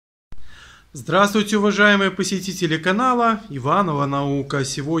Здравствуйте, уважаемые посетители канала Иванова Наука.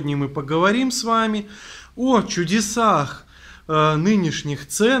 Сегодня мы поговорим с вами о чудесах нынешних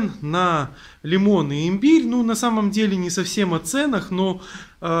цен на лимон и имбирь. Ну, на самом деле не совсем о ценах, но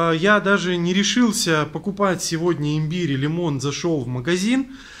я даже не решился покупать сегодня имбирь и лимон. Зашел в магазин.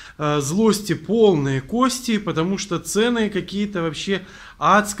 Злости полные кости, потому что цены какие-то вообще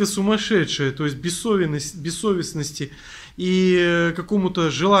адско сумасшедшие. То есть бессовестности и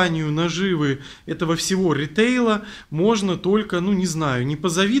какому-то желанию наживы этого всего ритейла можно только, ну не знаю, не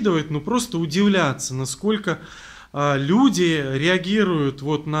позавидовать, но просто удивляться, насколько люди реагируют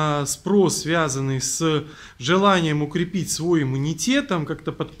вот на спрос, связанный с желанием укрепить свой иммунитет, там,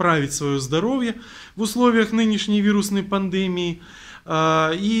 как-то подправить свое здоровье в условиях нынешней вирусной пандемии.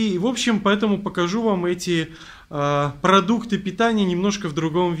 И, в общем, поэтому покажу вам эти продукты питания немножко в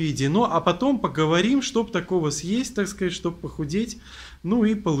другом виде. Ну, а потом поговорим, чтобы такого съесть, так сказать, чтобы похудеть, ну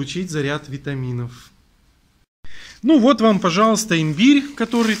и получить заряд витаминов. Ну, вот вам, пожалуйста, имбирь,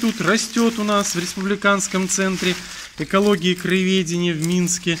 который тут растет у нас в Республиканском центре экологии и краеведения в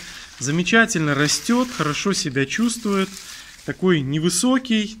Минске. Замечательно растет, хорошо себя чувствует. Такой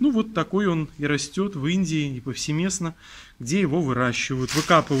невысокий, ну вот такой он и растет в Индии и повсеместно, где его выращивают.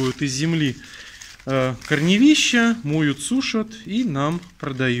 Выкапывают из земли корневища, моют, сушат и нам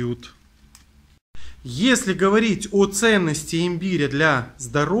продают. Если говорить о ценности имбиря для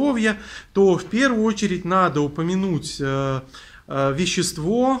здоровья, то в первую очередь надо упомянуть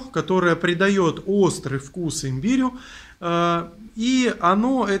вещество, которое придает острый вкус имбирю. И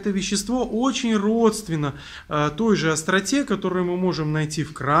это вещество очень родственно той же остроте, которую мы можем найти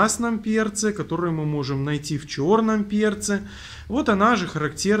в красном перце, которую мы можем найти в черном перце. Вот она же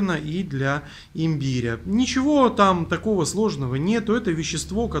характерна и для имбиря. Ничего там такого сложного нету. Это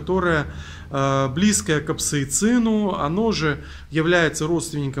вещество, которое близкое к капсаицину. Оно же является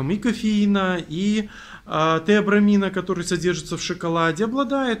родственником и кофеина, и теобрамина, который содержится в шоколаде,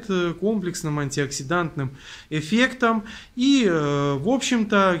 обладает комплексным антиоксидантным эффектом. И, в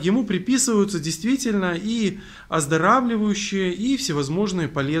общем-то, ему приписываются действительно и оздоравливающие, и всевозможные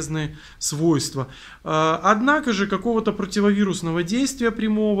полезные свойства. Однако же какого-то противовирусного действия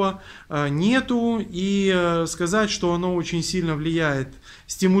прямого нету. И сказать, что оно очень сильно влияет,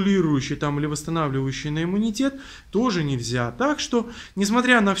 стимулирующий там или восстанавливающий на иммунитет, тоже нельзя. Так что,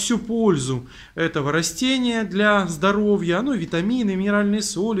 несмотря на всю пользу этого растения для здоровья, оно витамины, минеральные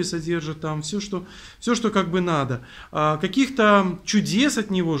соли содержит, там все, что как бы надо. Каких-то чудес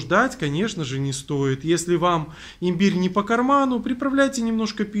от него ждать, конечно же, не стоит. Если вам имбирь не по карману, приправляйте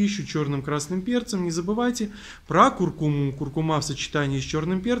немножко пищу черным красным перцем. Не забывайте про куркуму. Куркума в сочетании с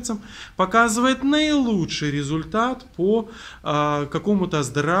черным перцем показывает наилучший результат по какому-то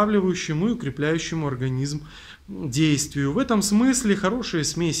оздоравливающему и укрепляющему организм действию. В этом смысле хорошие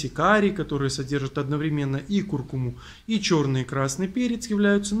смеси карри, которые содержат одновременно и куркуму, и черный и красный перец,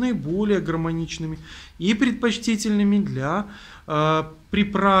 являются наиболее гармоничными и предпочтительными для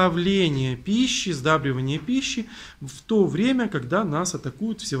приправления пищи, сдабривания пищи в то время, когда нас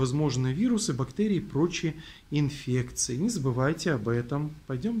атакуют всевозможные вирусы, бактерии и прочие инфекции. Не забывайте об этом.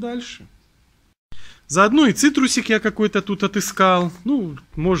 Пойдем дальше. Заодно и цитрусик я какой-то тут отыскал. Ну,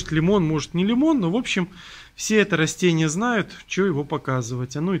 может лимон, может не лимон, но в общем все это растение знают, что его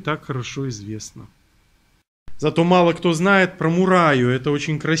показывать. Оно и так хорошо известно. Зато мало кто знает про мураю. Это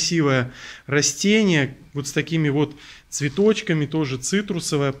очень красивое растение, вот с такими вот цветочками, тоже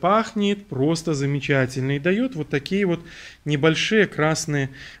цитрусовое, пахнет просто замечательно. И дает вот такие вот небольшие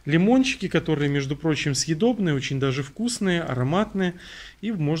красные лимончики, которые, между прочим, съедобные, очень даже вкусные, ароматные.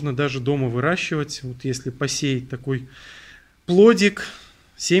 И можно даже дома выращивать. Вот если посеять такой плодик,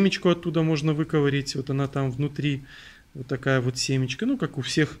 семечку оттуда можно выковырить, вот она там внутри. Вот такая вот семечка, ну как у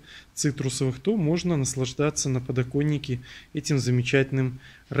всех цитрусовых, то можно наслаждаться на подоконнике этим замечательным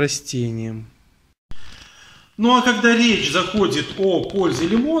растением. Ну а когда речь заходит о пользе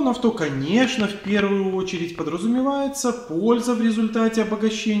лимонов, то, конечно, в первую очередь подразумевается польза в результате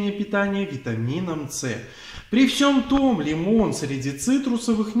обогащения питания витамином С. При всем том, лимон среди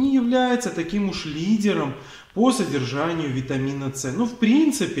цитрусовых не является таким уж лидером по содержанию витамина С. Ну, в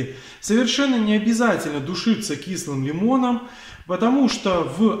принципе, совершенно не обязательно душиться кислым лимоном, потому что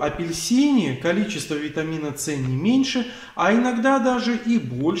в апельсине количество витамина С не меньше, а иногда даже и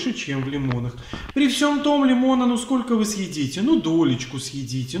больше, чем в лимонах. При всем том, лимона, ну сколько вы съедите? Ну, долечку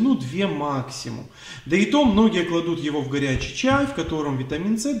съедите, ну, 2 максимум. Да и то многие кладут его в горячий чай, в котором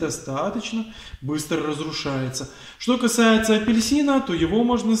витамин С достаточно быстро разрушается. Что касается апельсина, то его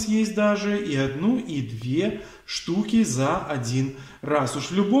можно съесть даже и 1, и 2 штуки за один раз.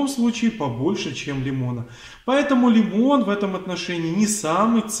 Уж в любом случае побольше, чем лимона. Поэтому лимон в этом отношении не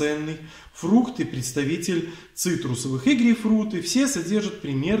самый ценный фрукт и представитель цитрусовых. И грейпфруты все содержат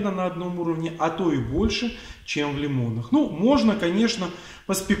примерно на одном уровне, а то и больше, чем в лимонах. Ну, можно, конечно,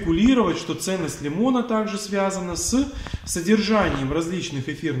 поспекулировать, что ценность лимона также связана с содержанием различных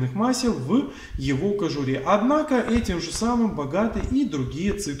эфирных масел в его кожуре. Однако этим же самым богаты и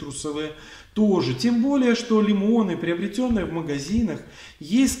другие цитрусовые тоже. Тем более, что лимоны, приобретенные в магазинах,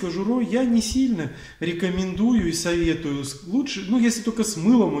 есть с кожурой, я не сильно рекомендую и советую. Лучше, ну если только с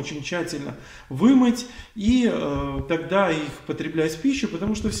мылом очень тщательно вымыть и тогда их потреблять в пищу,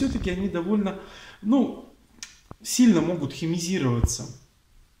 потому что все-таки они довольно, сильно могут химизироваться,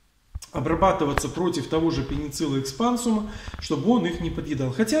 обрабатываться против того же пеницилла экспансума, чтобы он их не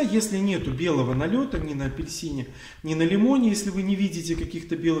подъедал. Хотя, если нету белого налета ни на апельсине, ни на лимоне, если вы не видите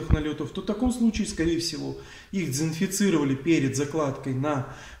каких-то белых налетов, то в таком случае, скорее всего, их дезинфицировали перед закладкой на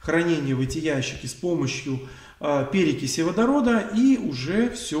хранение в эти ящики с помощью перекиси водорода, и уже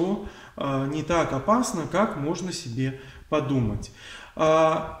все не так опасно, как можно себе подумать.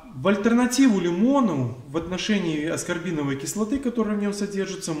 В альтернативу лимону в отношении аскорбиновой кислоты, которая в нем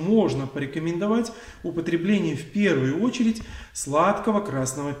содержится, можно порекомендовать употребление в первую очередь сладкого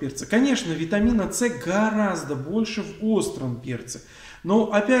красного перца. Конечно, витамина С гораздо больше в остром перце.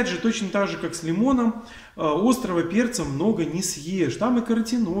 Но опять же, точно так же, как с лимоном, острого перца много не съешь. Там и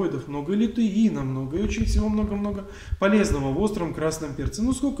каротиноидов много, и лютеина много, и очень всего много-много полезного в остром красном перце.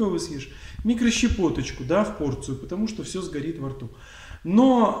 Ну сколько вы съешь? Микрощепоточку, да, в порцию, потому что все сгорит во рту.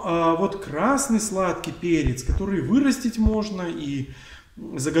 Но вот красный сладкий перец, который вырастить можно и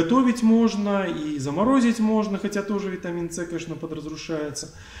заготовить можно, и заморозить можно, хотя тоже витамин С, конечно,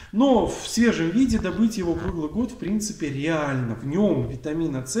 подразрушается. Но в свежем виде добыть его круглый год в принципе реально. В нем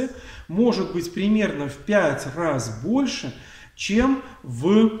витамина С может быть примерно в 5 раз больше, чем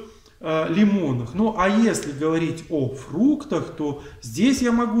в лимонах. Ну а если говорить о фруктах, то здесь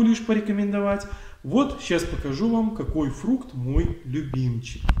я могу лишь порекомендовать. Вот сейчас покажу вам, какой фрукт мой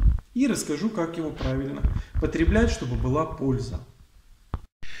любимчик. И расскажу, как его правильно потреблять, чтобы была польза.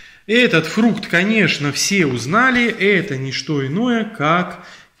 Этот фрукт, конечно, все узнали. Это не что иное, как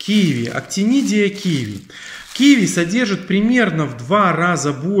киви. Актинидия киви. Киви содержит примерно в 2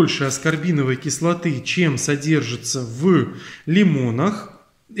 раза больше аскорбиновой кислоты, чем содержится в лимонах.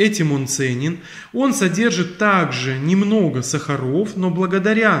 Этим он ценен. Он содержит также немного сахаров, но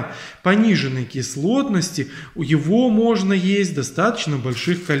благодаря пониженной кислотности его можно есть в достаточно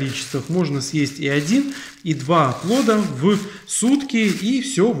больших количествах. Можно съесть и 1, и 2 плода в сутки, и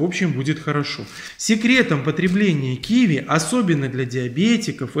все, в общем, будет хорошо. Секретом потребления киви, особенно для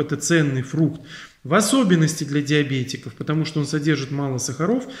диабетиков, это ценный фрукт, в особенности для диабетиков, потому что он содержит мало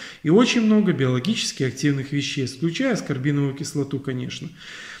сахаров и очень много биологически активных веществ, включая аскорбиновую кислоту, конечно.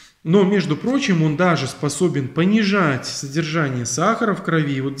 Но, между прочим, он даже способен понижать содержание сахара в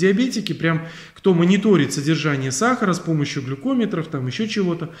крови. И вот диабетики, прям кто мониторит содержание сахара с помощью глюкометров, там еще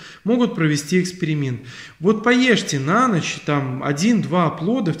чего-то, могут провести эксперимент. Вот поешьте на ночь там 1-2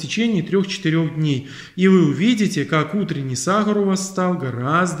 плода в течение 3-4 дней, и вы увидите, как утренний сахар у вас стал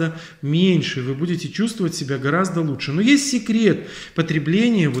гораздо меньше. Вы будете чувствовать себя гораздо лучше. Но есть секрет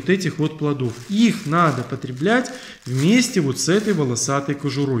потребления вот этих вот плодов. Их надо потреблять вместе вот с этой волосатой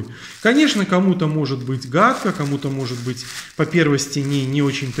кожурой. Конечно, кому-то может быть гадко, кому-то может быть по первости не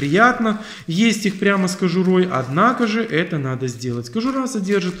очень приятно есть их прямо с кожурой, однако же это надо сделать. Кожура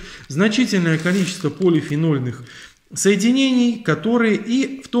содержит значительное количество полифенольных соединений, которые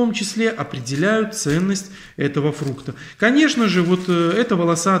и в том числе определяют ценность этого фрукта. Конечно же, вот эта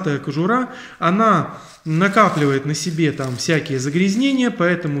волосатая кожура, она накапливает на себе там всякие загрязнения,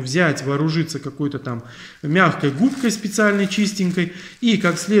 поэтому взять, вооружиться какой-то там мягкой губкой специальной, чистенькой, и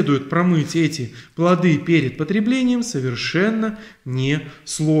как следует промыть эти плоды перед потреблением совершенно не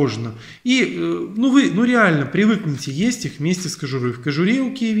сложно. И вы реально привыкните есть их вместе с кожурой. В кожуре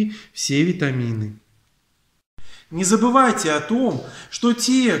у киви все витамины. Не забывайте о том, что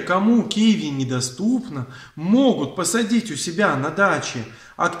те, кому киви недоступно, могут посадить у себя на даче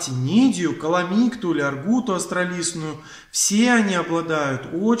актинидию, каламикту или аргуту астролистную. Все они обладают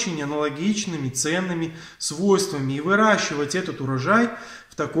очень аналогичными ценными свойствами. И выращивать этот урожай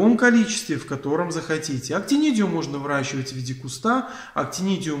в таком количестве, в котором захотите. Актинидию можно выращивать в виде куста,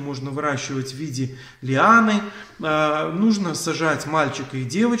 актинидию можно выращивать в виде лианы. Нужно сажать мальчика и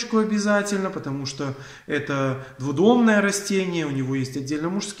девочку обязательно, потому что это двудомное растение, у него есть отдельно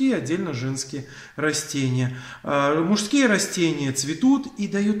мужские, отдельно женские растения. Мужские растения цветут и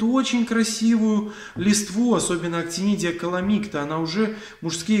дают очень красивую листву, особенно актинидия каламикта. Она уже,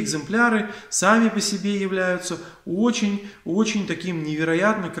 мужские экземпляры сами по себе являются очень таким невероятно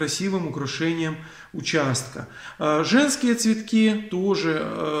красивым украшением участка. Женские цветки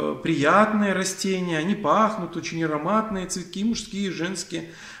тоже приятные растения, они пахнут, очень ароматные цветки, мужские, женские.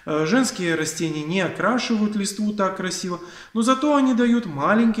 Женские растения не окрашивают листву так красиво, но зато они дают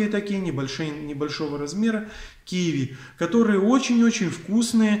маленькие такие, небольшого размера киви, которые очень-очень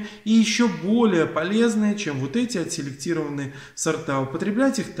вкусные и еще более полезные, чем вот эти отселектированные сорта.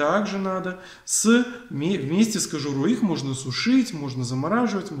 Употреблять их также надо вместе с кожурой. Их можно сушить, можно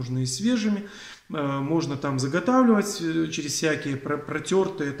замораживать, можно и свежими. Можно там заготавливать через всякие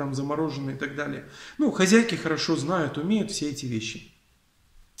протертые, там замороженные и так далее. Ну, хозяйки хорошо знают, умеют все эти вещи.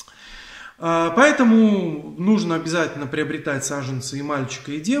 Поэтому нужно обязательно приобретать саженцы и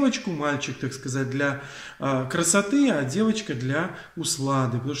мальчика, и девочку. Мальчик, так сказать, для красоты, а девочка для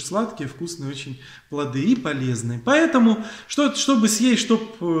услады. Потому что сладкие, вкусные очень плоды и полезные. Поэтому, чтобы съесть,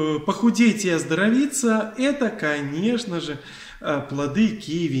 чтобы похудеть и оздоровиться, это, конечно же, плоды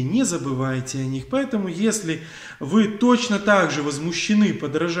киви. Не забывайте о них. Поэтому, если вы точно так же возмущены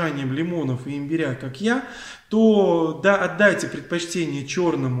подорожанием лимонов и имбиря, как я, то отдайте предпочтение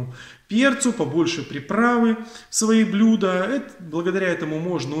черному перцу, побольше приправы в свои блюда. Благодаря этому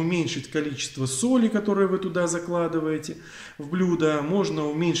можно уменьшить количество соли, которое вы туда закладываете в блюдо. Можно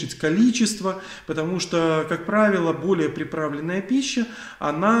уменьшить количество, потому что, как правило, более приправленная пища,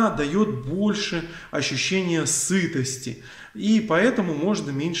 она дает больше ощущения сытости. И поэтому можно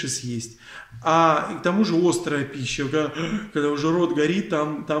меньше съесть. А к тому же острая пища, когда уже рот горит,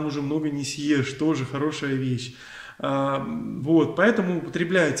 там уже много не съешь, тоже хорошая вещь. Вот, поэтому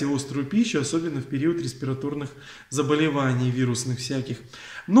употребляйте острую пищу, особенно в период респираторных заболеваний вирусных всяких.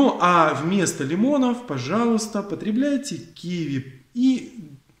 Ну, а вместо лимонов, пожалуйста, потребляйте киви.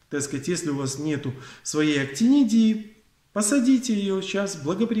 И, так сказать, если у вас нету своей актинидии, посадите ее. Сейчас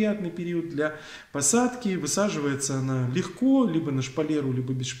благоприятный период для посадки. Высаживается она легко, либо на шпалеру,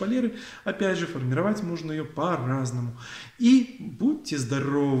 либо без шпалеры. Опять же, формировать можно ее по-разному. И будьте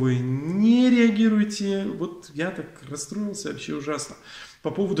здоровы, не реагируйте. Вот я так расстроился вообще ужасно по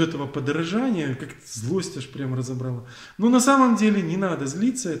поводу этого подорожания, как злость аж прям разобрала. Но на самом деле не надо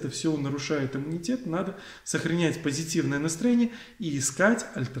злиться, это все нарушает иммунитет, надо сохранять позитивное настроение и искать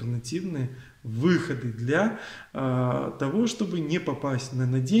альтернативные выходы для того, чтобы не попасть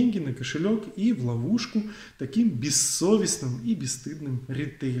на деньги, на кошелек и в ловушку таким бессовестным и бесстыдным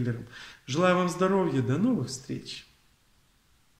ритейлерам. Желаю вам здоровья, до новых встреч!